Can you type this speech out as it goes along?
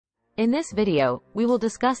In this video, we will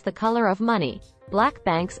discuss The Color of Money, Black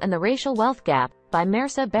Banks and the Racial Wealth Gap, by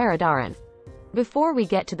Mehrsa Baradaran. Before we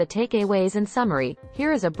get to the takeaways and summary,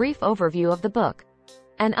 here is a brief overview of the book.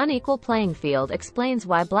 An Unequal Playing Field explains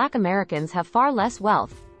why Black Americans have far less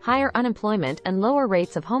wealth, higher unemployment and lower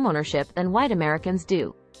rates of homeownership than white Americans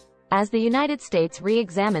do. As the United States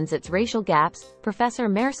re-examines its racial gaps, Professor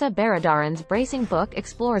Mehrsa Baradaran's bracing book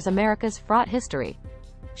explores America's fraught history.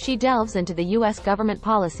 She delves into the U.S. government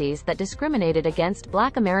policies that discriminated against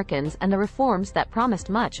Black Americans and the reforms that promised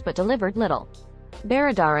much but delivered little.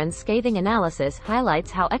 Baradaran's scathing analysis highlights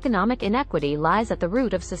how economic inequity lies at the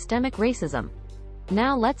root of systemic racism.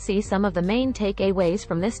 Now let's see some of the main takeaways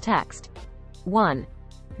from this text. 1.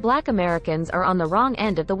 Black Americans are on the wrong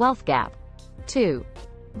end of the wealth gap. 2.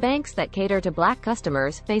 Banks that cater to Black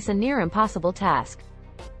customers face a near impossible task.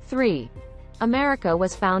 3. America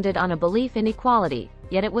was founded on a belief in equality,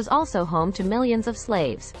 yet it was also home to millions of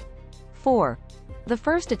slaves. 4. The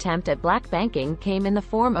first attempt at Black banking came in the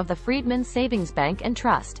form of the Freedmen's Savings Bank and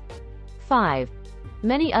Trust. 5.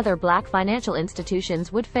 Many other Black financial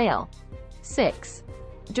institutions would fail. 6.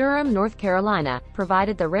 Durham, North Carolina,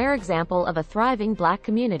 provided the rare example of a thriving Black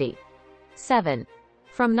community. 7.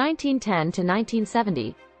 From 1910 to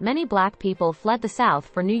 1970, many Black people fled the South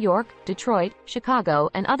for New York, Detroit, Chicago,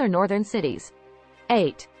 and other northern cities.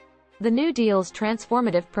 8. The New Deal's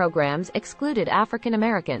transformative programs excluded African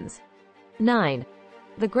Americans. 9.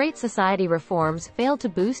 The Great Society reforms failed to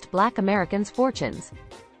boost Black Americans' fortunes.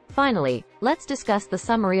 Finally, let's discuss the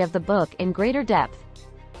summary of the book in greater depth.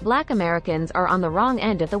 Black Americans are on the wrong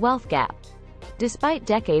end of the wealth gap. Despite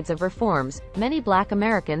decades of reforms, many Black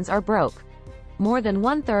Americans are broke. More than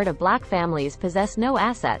one-third of Black families possess no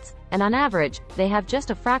assets, and on average, they have just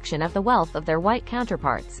a fraction of the wealth of their white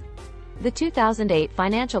counterparts. The 2008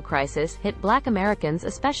 financial crisis hit Black Americans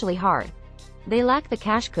especially hard. They lack the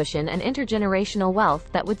cash cushion and intergenerational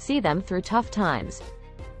wealth that would see them through tough times.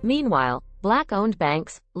 Meanwhile, Black-owned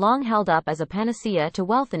banks, long held up as a panacea to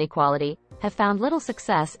wealth inequality, have found little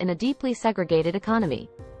success in a deeply segregated economy.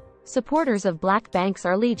 Supporters of Black banks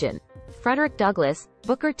are legion. Frederick Douglass,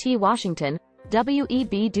 Booker T. Washington,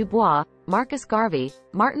 W.E.B. Du Bois, Marcus Garvey,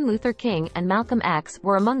 Martin Luther King, and Malcolm X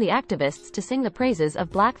were among the activists to sing the praises of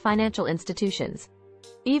Black financial institutions.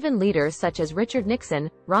 Even leaders such as Richard Nixon,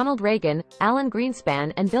 Ronald Reagan, Alan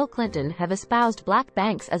Greenspan, and Bill Clinton have espoused Black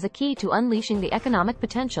banks as a key to unleashing the economic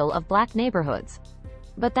potential of Black neighborhoods.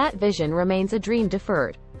 But that vision remains a dream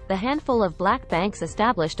deferred. The handful of Black banks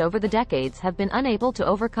established over the decades have been unable to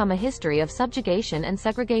overcome a history of subjugation and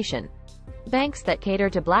segregation. Banks that cater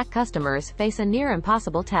to Black customers face a near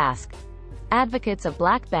impossible task. Advocates of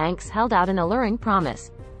Black banks held out an alluring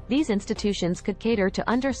promise. These institutions could cater to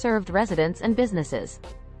underserved residents and businesses.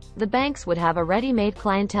 The banks would have a ready-made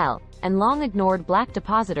clientele, and long-ignored Black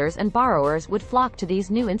depositors and borrowers would flock to these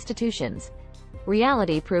new institutions.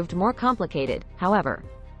 Reality proved more complicated, however.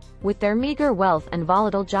 With their meager wealth and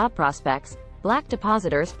volatile job prospects, Black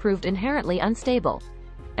depositors proved inherently unstable.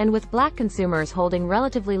 And with Black consumers holding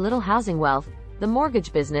relatively little housing wealth, the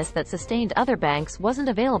mortgage business that sustained other banks wasn't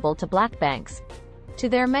available to Black banks. To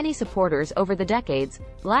their many supporters over the decades,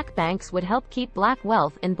 Black banks would help keep Black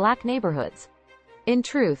wealth in Black neighborhoods. In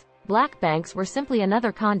truth, Black banks were simply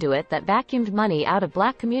another conduit that vacuumed money out of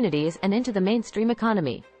Black communities and into the mainstream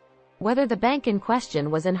economy. Whether the bank in question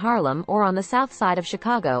was in Harlem or on the south side of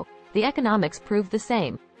Chicago, the economics proved the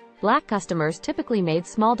same. Black customers typically made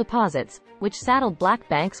small deposits, which saddled Black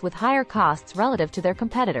banks with higher costs relative to their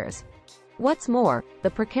competitors. What's more,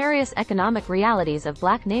 the precarious economic realities of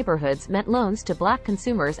Black neighborhoods meant loans to Black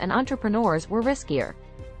consumers and entrepreneurs were riskier.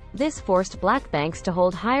 This forced Black banks to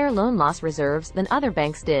hold higher loan loss reserves than other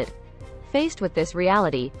banks did. Faced with this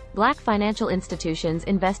reality, Black financial institutions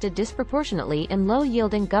invested disproportionately in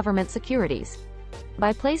low-yielding government securities.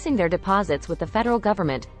 By placing their deposits with the federal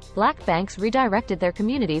government, Black banks redirected their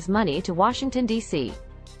community's money to Washington, D.C.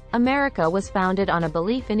 America was founded on a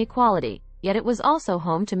belief in equality, yet it was also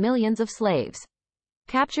home to millions of slaves.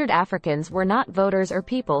 Captured Africans were not voters or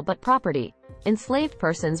people but property. Enslaved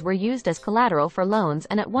persons were used as collateral for loans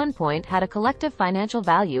and at one point had a collective financial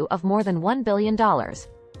value of more than $1 billion.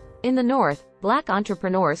 In the North, Black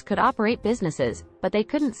entrepreneurs could operate businesses, but they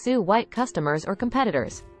couldn't sue white customers or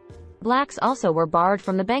competitors. Blacks also were barred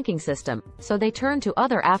from the banking system, so they turned to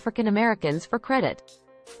other African Americans for credit.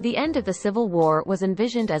 The end of the Civil War was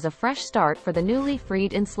envisioned as a fresh start for the newly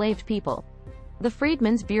freed enslaved people. The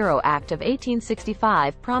Freedmen's Bureau Act of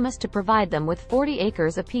 1865 promised to provide them with 40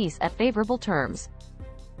 acres apiece at favorable terms.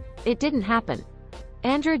 It didn't happen.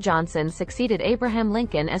 Andrew Johnson succeeded Abraham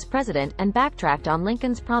Lincoln as president and backtracked on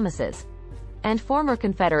Lincoln's promises. and former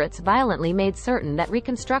Confederates violently made certain that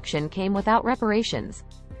Reconstruction came without reparations.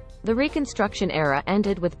 The Reconstruction era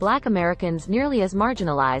ended with Black Americans nearly as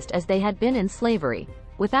marginalized as they had been in slavery,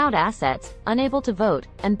 without assets, unable to vote,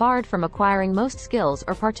 and barred from acquiring most skills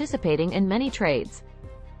or participating in many trades.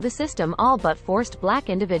 The system all but forced Black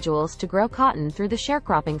individuals to grow cotton through the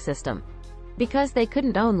sharecropping system. Because they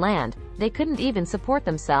couldn't own land, they couldn't even support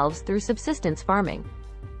themselves through subsistence farming.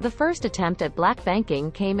 The first attempt at Black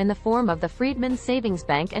banking came in the form of the Freedmen's Savings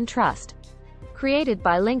Bank and Trust. Created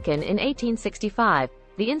by Lincoln in 1865,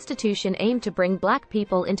 the institution aimed to bring Black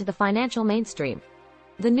people into the financial mainstream.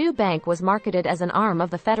 The new bank was marketed as an arm of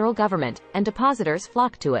the federal government, and depositors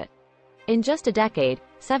flocked to it. In just a decade,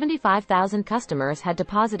 75,000 customers had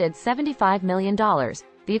deposited $75 million,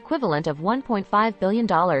 the equivalent of $1.5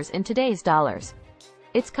 billion in today's dollars.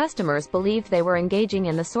 Its customers believed they were engaging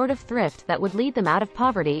in the sort of thrift that would lead them out of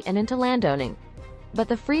poverty and into landowning. But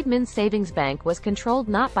the Freedmen's Savings Bank was controlled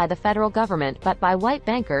not by the federal government but by white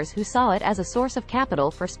bankers who saw it as a source of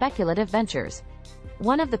capital for speculative ventures.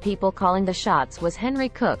 One of the people calling the shots was Henry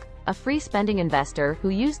Cook, a free-spending investor who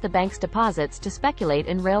used the bank's deposits to speculate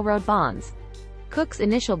in railroad bonds. Cook's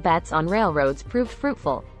initial bets on railroads proved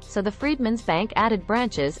fruitful, so the Freedmen's Bank added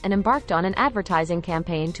branches and embarked on an advertising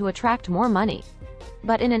campaign to attract more money.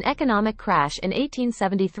 But in an economic crash in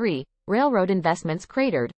 1873, railroad investments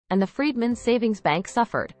cratered, and the Freedmen's Savings Bank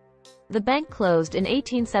suffered. The bank closed in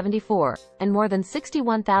 1874, and more than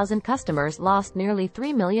 61,000 customers lost nearly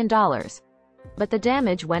 $3 million. But the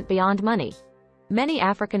damage went beyond money. Many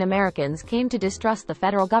African Americans came to distrust the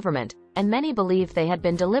federal government, and many believed they had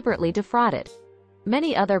been deliberately defrauded.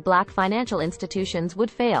 Many other Black financial institutions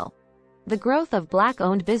would fail. The growth of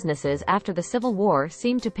Black-owned businesses after the Civil War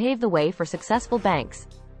seemed to pave the way for successful banks.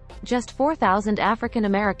 Just 4,000 African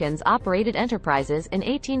Americans operated enterprises in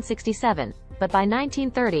 1867, but by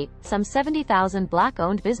 1930, some 70,000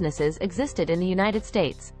 Black-owned businesses existed in the United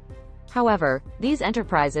States. However, these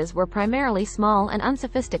enterprises were primarily small and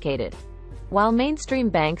unsophisticated. While mainstream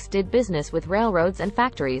banks did business with railroads and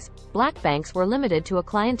factories, Black banks were limited to a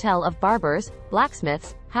clientele of barbers,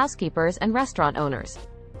 blacksmiths, housekeepers, and restaurant owners.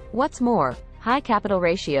 What's more, high capital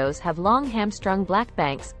ratios have long hamstrung Black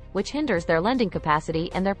banks, which hinders their lending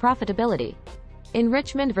capacity and their profitability. In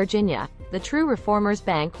Richmond, Virginia, the True Reformers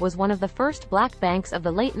Bank was one of the first Black banks of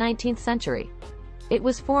the late 19th century. It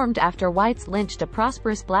was formed after whites lynched a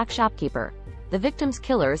prosperous Black shopkeeper. The victim's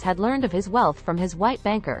killers had learned of his wealth from his white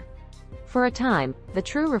banker. For a time, the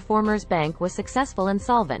True Reformers Bank was successful and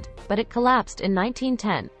solvent, but it collapsed in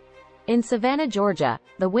 1910. In Savannah, Georgia,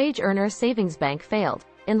 the Wage Earners Savings Bank failed,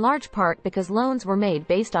 in large part because loans were made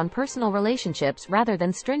based on personal relationships rather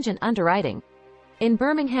than stringent underwriting. In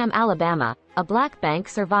Birmingham, Alabama, a Black bank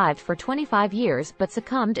survived for 25 years but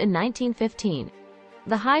succumbed in 1915.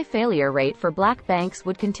 The high failure rate for Black banks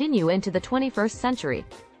would continue into the 21st century.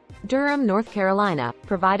 Durham, North Carolina,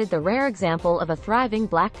 provided the rare example of a thriving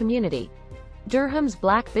Black community. Durham's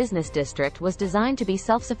Black business district was designed to be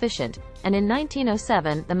self-sufficient, and in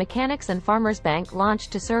 1907 the Mechanics and Farmers Bank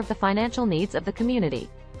launched to serve the financial needs of the community.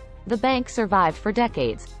 The bank survived for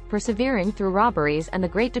decades, persevering through robberies and the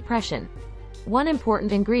Great Depression. One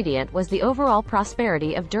important ingredient was the overall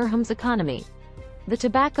prosperity of Durham's economy. The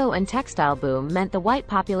tobacco and textile boom meant the white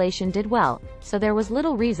population did well, so there was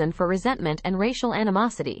little reason for resentment and racial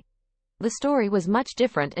animosity. The story was much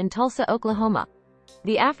different in Tulsa, Oklahoma.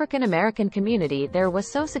 The African American community there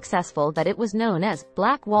was so successful that it was known as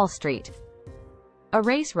Black Wall Street. A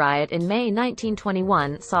race riot in May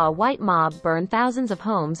 1921 saw a white mob burn thousands of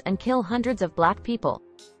homes and kill hundreds of Black people.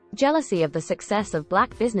 Jealousy of the success of Black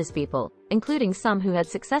businesspeople, including some who had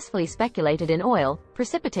successfully speculated in oil,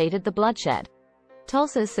 precipitated the bloodshed.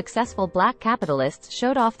 Tulsa's successful Black capitalists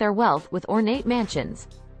showed off their wealth with ornate mansions.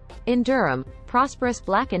 In Durham, prosperous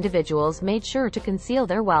Black individuals made sure to conceal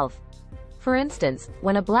their wealth. For instance,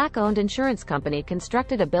 when a Black-owned insurance company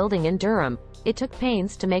constructed a building in Durham, it took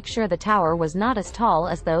pains to make sure the tower was not as tall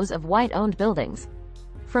as those of white-owned buildings.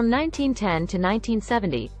 From 1910 to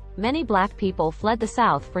 1970, many Black people fled the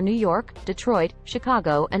South for New York, Detroit,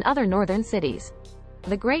 Chicago, and other northern cities.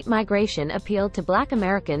 The Great Migration appealed to Black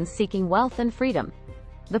Americans seeking wealth and freedom.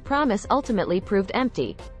 The promise ultimately proved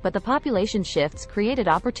empty, but the population shifts created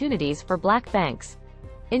opportunities for Black banks.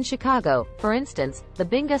 In Chicago, for instance, the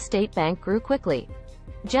Binga State Bank grew quickly.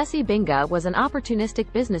 Jesse Binga was an opportunistic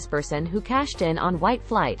businessperson who cashed in on white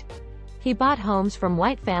flight. He bought homes from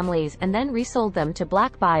white families and then resold them to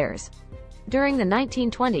Black buyers. During the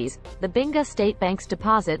 1920s, the Binga State Bank's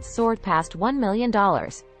deposits soared past $1 million.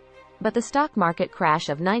 But the stock market crash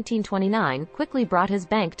of 1929 quickly brought his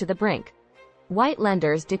bank to the brink. White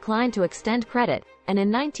lenders declined to extend credit, and in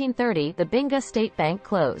 1930 the Binga State Bank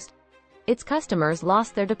closed. Its customers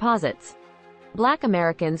lost their deposits. Black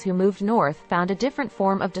Americans who moved north found a different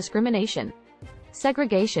form of discrimination.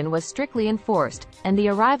 Segregation was strictly enforced, and the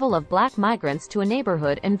arrival of black migrants to a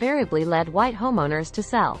neighborhood invariably led white homeowners to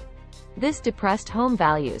sell. This depressed home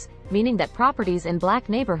values, meaning that properties in black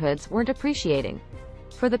neighborhoods weren't appreciating.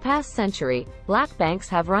 For the past century, black banks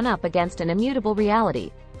have run up against an immutable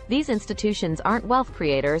reality. These institutions aren't wealth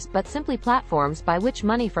creators but simply platforms by which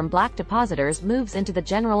money from black depositors moves into the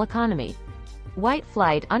general economy. White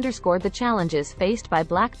flight underscored the challenges faced by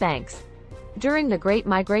black banks. During the Great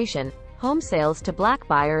Migration, home sales to black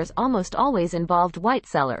buyers almost always involved white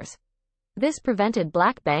sellers. This prevented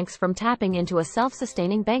black banks from tapping into a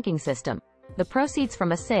self-sustaining banking system. The proceeds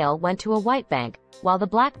from a sale went to a white bank, while the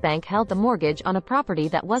black bank held the mortgage on a property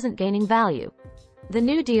that wasn't gaining value. The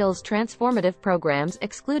New Deal's transformative programs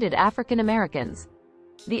excluded African Americans.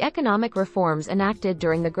 The economic reforms enacted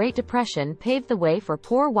during the Great Depression paved the way for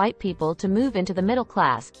poor white people to move into the middle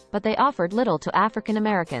class, but they offered little to African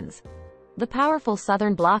Americans. The powerful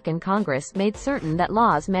Southern Bloc in Congress made certain that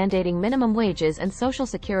laws mandating minimum wages and Social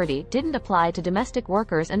Security didn't apply to domestic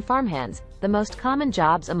workers and farmhands, the most common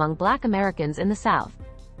jobs among black Americans in the South.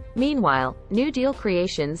 Meanwhile, New Deal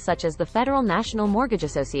creations such as the Federal National Mortgage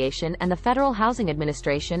Association and the Federal Housing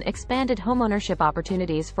Administration expanded homeownership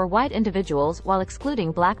opportunities for white individuals while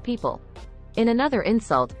excluding black people. In another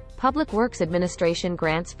insult, Public Works Administration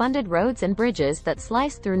grants funded roads and bridges that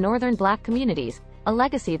sliced through northern black communities, a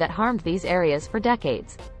legacy that harmed these areas for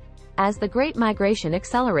decades. As the Great Migration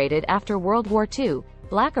accelerated after World War II,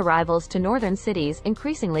 black arrivals to northern cities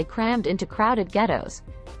increasingly crammed into crowded ghettos.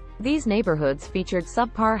 These neighborhoods featured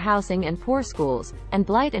subpar housing and poor schools, and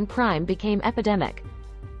blight and crime became epidemic.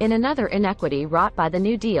 In another inequity wrought by the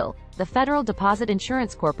New Deal, the Federal Deposit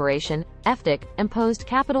Insurance Corporation, FDIC, imposed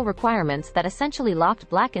capital requirements that essentially locked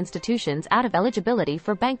black institutions out of eligibility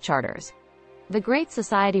for bank charters. The Great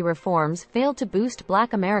Society reforms failed to boost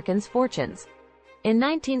black Americans' fortunes. In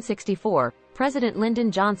 1964, President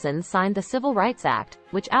Lyndon Johnson signed the Civil Rights Act,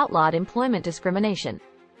 which outlawed employment discrimination.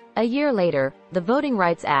 A year later, the Voting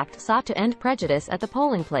Rights Act sought to end prejudice at the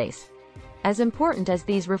polling place. As important as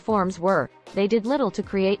these reforms were, they did little to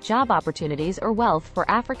create job opportunities or wealth for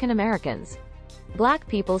African Americans. Black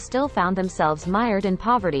people still found themselves mired in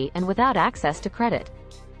poverty and without access to credit.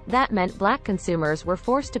 That meant black consumers were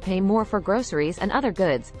forced to pay more for groceries and other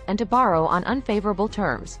goods, and to borrow on unfavorable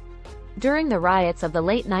terms. During the riots of the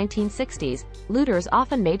late 1960s, looters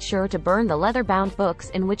often made sure to burn the leather-bound books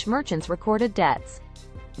in which merchants recorded debts.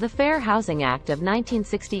 The Fair Housing Act of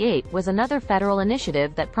 1968 was another federal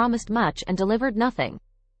initiative that promised much and delivered nothing.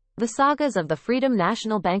 The sagas of the Freedom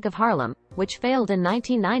National Bank of Harlem, which failed in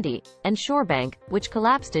 1990, and Shore Bank, which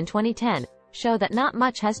collapsed in 2010, show that not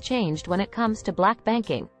much has changed when it comes to black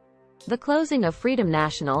banking. The closing of Freedom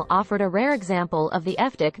National offered a rare example of the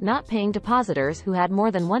FDIC not paying depositors who had more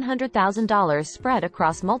than $100,000 spread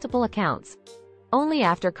across multiple accounts. Only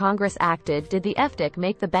after Congress acted did the FDIC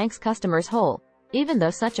make the bank's customers whole, even though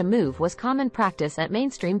such a move was common practice at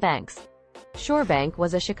mainstream banks. Shore Bank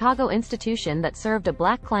was a Chicago institution that served a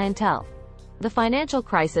black clientele. The financial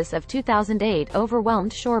crisis of 2008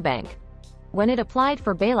 overwhelmed Shore Bank. When it applied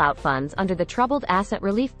for bailout funds under the Troubled Asset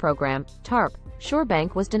Relief Program, TARP, Shore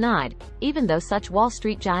Bank was denied, even though such Wall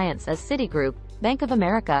Street giants as Citigroup, Bank of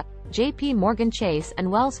America, JP Morgan Chase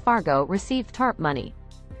and Wells Fargo received TARP money.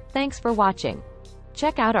 Thanks for watching.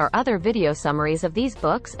 Check out our other video summaries of these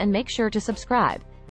books and make sure to subscribe.